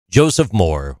Joseph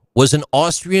Mohr was an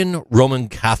Austrian Roman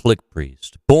Catholic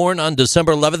priest born on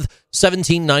December 11th,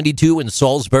 1792 in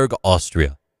Salzburg,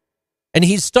 Austria. And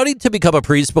he studied to become a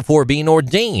priest before being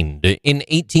ordained in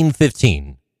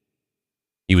 1815.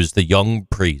 He was the young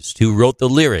priest who wrote the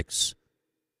lyrics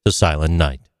to Silent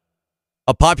Night,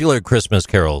 a popular Christmas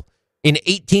carol in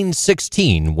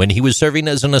 1816 when he was serving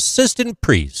as an assistant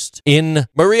priest in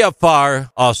Mohr,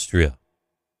 Austria.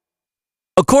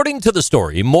 According to the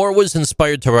story, Mohr was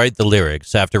inspired to write the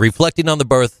lyrics after reflecting on the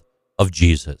birth of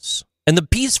Jesus and the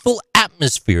peaceful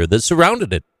atmosphere that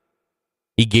surrounded it.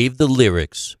 He gave the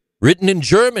lyrics, written in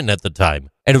German at the time,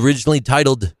 and originally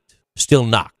titled Stille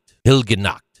Nacht, Hilge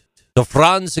Nacht, to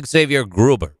Franz Xavier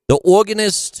Gruber, the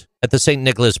organist at the St.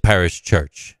 Nicholas Parish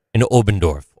Church in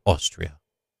Oberndorf, Austria.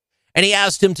 And he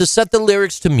asked him to set the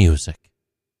lyrics to music.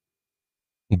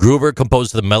 Gruber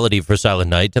composed the melody for Silent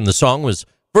Night, and the song was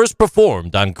first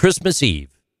performed on Christmas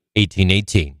Eve,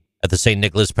 1818, at the St.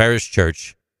 Nicholas Parish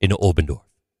Church in Oberndorf.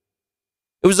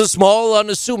 It was a small,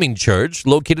 unassuming church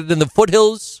located in the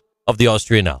foothills of the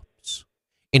Austrian Alps,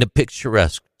 in a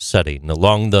picturesque setting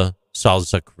along the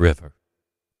Salzach River,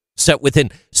 set within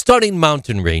stunning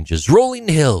mountain ranges, rolling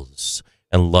hills,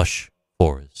 and lush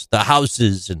forests. The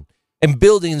houses and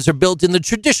buildings are built in the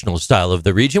traditional style of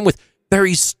the region with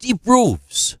very steep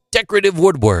roofs, decorative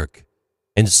woodwork,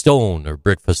 and stone or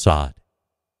brick facade.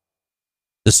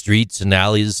 The streets and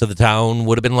alleys of the town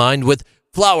would have been lined with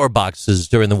flower boxes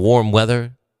during the warm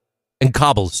weather and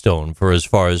cobblestone for as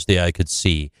far as the eye could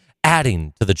see,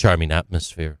 adding to the charming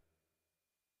atmosphere.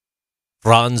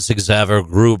 Franz Xaver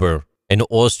Gruber, an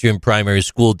Austrian primary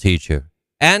school teacher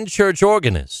and church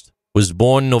organist, was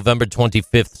born November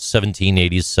 25th,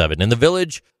 1787, in the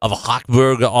village of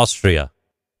Hochburg, Austria.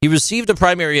 He received a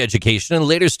primary education and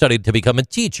later studied to become a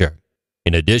teacher,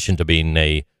 in addition to being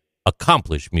an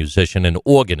accomplished musician and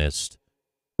organist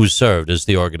who served as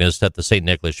the organist at the St.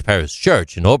 Nicholas Parish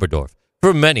Church in Oberndorf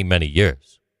for many, many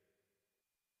years.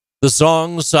 The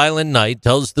song Silent Night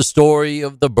tells the story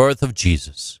of the birth of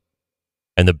Jesus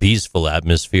and the peaceful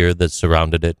atmosphere that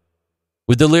surrounded it,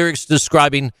 with the lyrics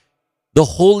describing the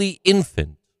holy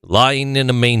infant lying in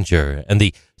a manger and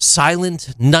the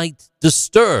silent night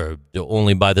disturbed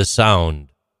only by the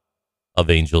sound of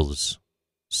angels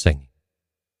singing.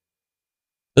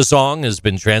 The song has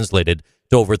been translated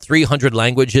to over 300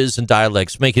 languages and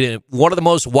dialects, making it one of the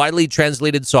most widely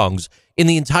translated songs in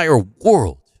the entire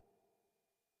world.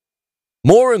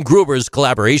 Mohr and Gruber's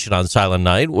collaboration on Silent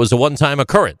Night was a one-time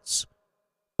occurrence,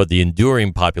 but the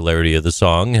enduring popularity of the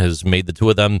song has made the two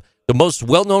of them the most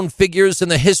well-known figures in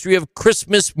the history of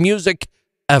Christmas music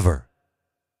ever.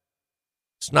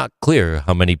 It's not clear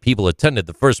how many people attended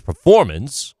the first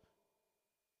performance,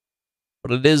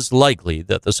 but it is likely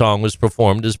that the song was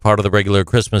performed as part of the regular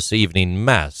Christmas evening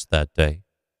mass that day.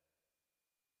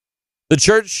 The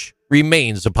church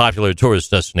remains a popular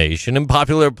tourist destination and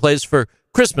popular place for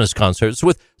Christmas concerts,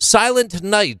 with Silent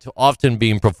Night often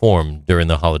being performed during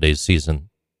the holiday season.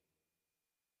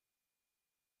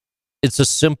 It's a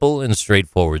simple and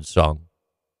straightforward song.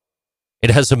 It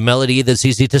has a melody that's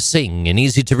easy to sing and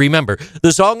easy to remember.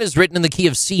 The song is written in the key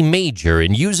of C major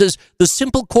and uses the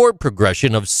simple chord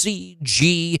progression of C,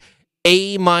 G,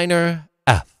 A minor,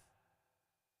 F,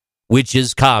 which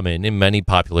is common in many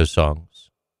popular songs.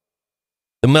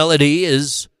 The melody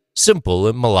is simple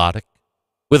and melodic,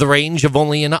 with a range of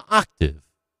only an octave.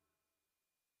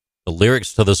 The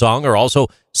lyrics to the song are also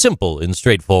simple and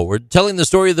straightforward, telling the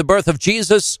story of the birth of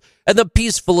Jesus and the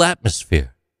peaceful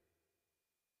atmosphere.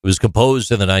 It was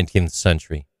composed in the 19th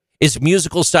century. Its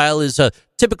musical style is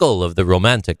typical of the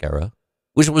Romantic era,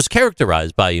 which was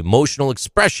characterized by emotional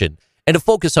expression and a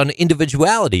focus on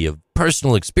individuality of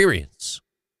personal experience.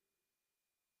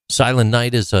 Silent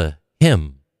Night is a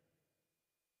hymn.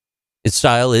 Its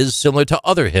style is similar to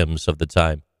other hymns of the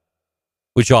time,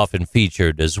 which often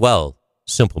featured as well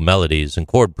simple melodies and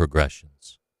chord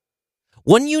progressions.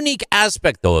 One unique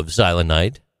aspect, though, of Silent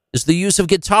Night is the use of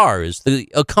guitar as the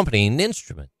accompanying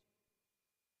instrument.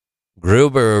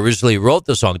 Gruber originally wrote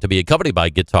the song to be accompanied by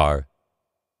guitar,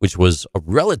 which was a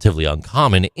relatively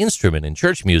uncommon instrument in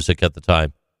church music at the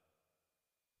time.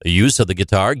 The use of the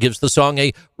guitar gives the song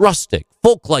a rustic,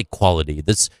 folk-like quality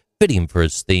that's fitting for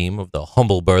its theme of the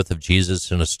humble birth of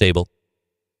Jesus in a stable.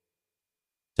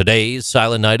 Today,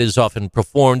 Silent Night is often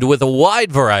performed with a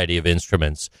wide variety of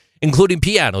instruments, including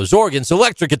pianos, organs,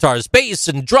 electric guitars, bass,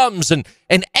 and drums, and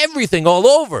everything all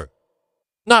over.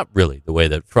 Not really the way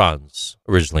that Franz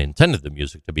originally intended the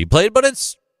music to be played, but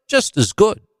it's just as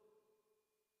good.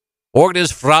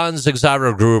 Organist Franz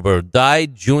Xaver Gruber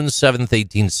died June 7,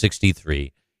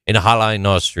 1863, in Hallein,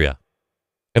 Austria,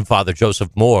 and Father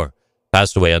Joseph Mohr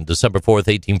passed away on December 4th,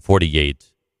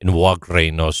 1848, in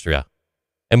Wagrain, Austria.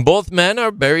 And both men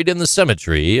are buried in the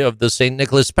cemetery of the St.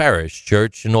 Nicholas Parish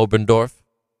Church in Oberndorf,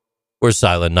 where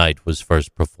Silent Night was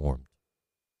first performed.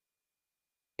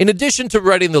 In addition to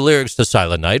writing the lyrics to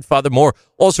Silent Night, Father Mohr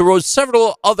also wrote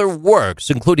several other works,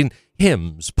 including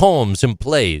hymns, poems, and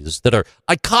plays that are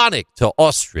iconic to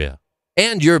Austria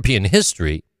and European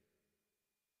history.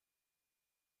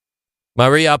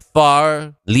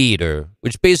 Mariapfarr Lieder,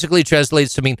 which basically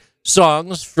translates to mean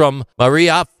songs from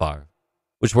Mariapfarr,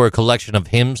 which were a collection of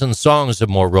hymns and songs that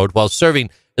Mohr wrote while serving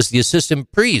as the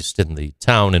assistant priest in the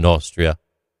town in Austria,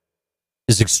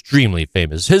 is extremely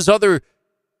famous. His other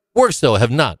works, though,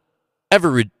 have not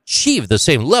ever achieved the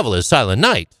same level as Silent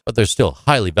Night, but they're still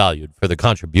highly valued for their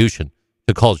contribution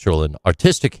to cultural and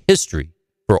artistic history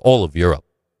for all of Europe.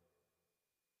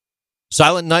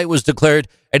 Silent Night was declared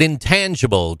an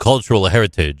intangible cultural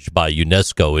heritage by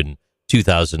UNESCO in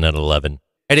 2011,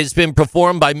 and it's been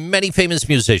performed by many famous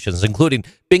musicians, including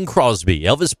Bing Crosby,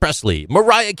 Elvis Presley,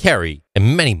 Mariah Carey,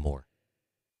 and many more.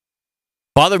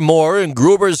 Father Mohr and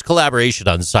Gruber's collaboration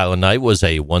on Silent Night was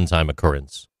a one-time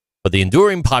occurrence, but the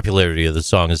enduring popularity of the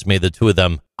song has made the two of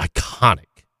them iconic.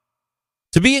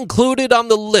 To be included on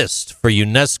the list for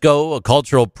UNESCO, a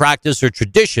cultural practice or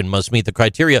tradition must meet the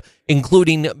criteria,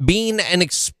 including being an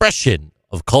expression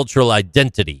of cultural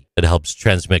identity that helps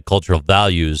transmit cultural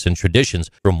values and traditions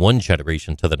from one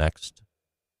generation to the next.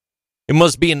 It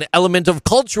must be an element of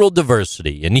cultural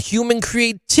diversity and human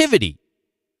creativity,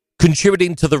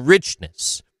 contributing to the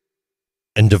richness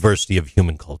and diversity of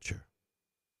human culture.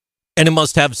 And it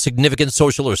must have significant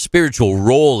social or spiritual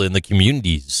role in the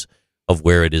communities of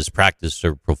where it is practiced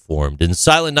or performed. And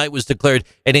Silent Night was declared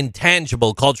an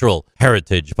intangible cultural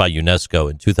heritage by UNESCO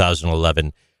in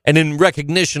 2011. And in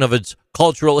recognition of its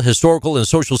cultural, historical, and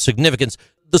social significance,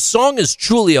 the song is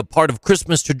truly a part of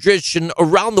Christmas tradition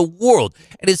around the world,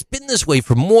 and it's been this way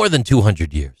for more than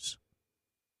 200 years.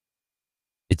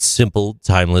 Its simple,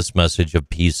 timeless message of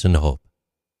peace and hope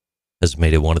has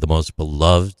made it one of the most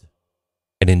beloved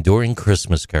and enduring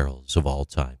Christmas carols of all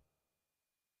time.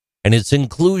 And its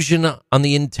inclusion on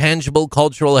the intangible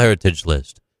cultural heritage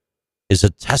list is a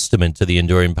testament to the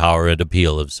enduring power and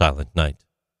appeal of Silent Night.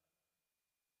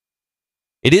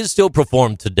 It is still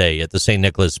performed today at the St.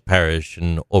 Nicholas Parish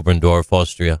in Oberndorf,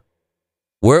 Austria,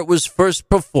 where it was first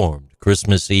performed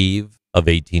Christmas Eve of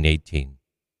 1818.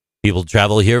 People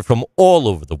travel here from all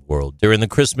over the world during the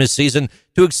Christmas season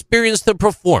to experience the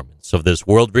performance of this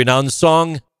world-renowned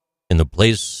song in the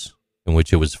place in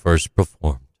which it was first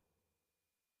performed.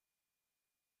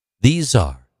 These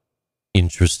are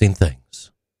Interesting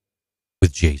Things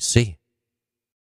with JC.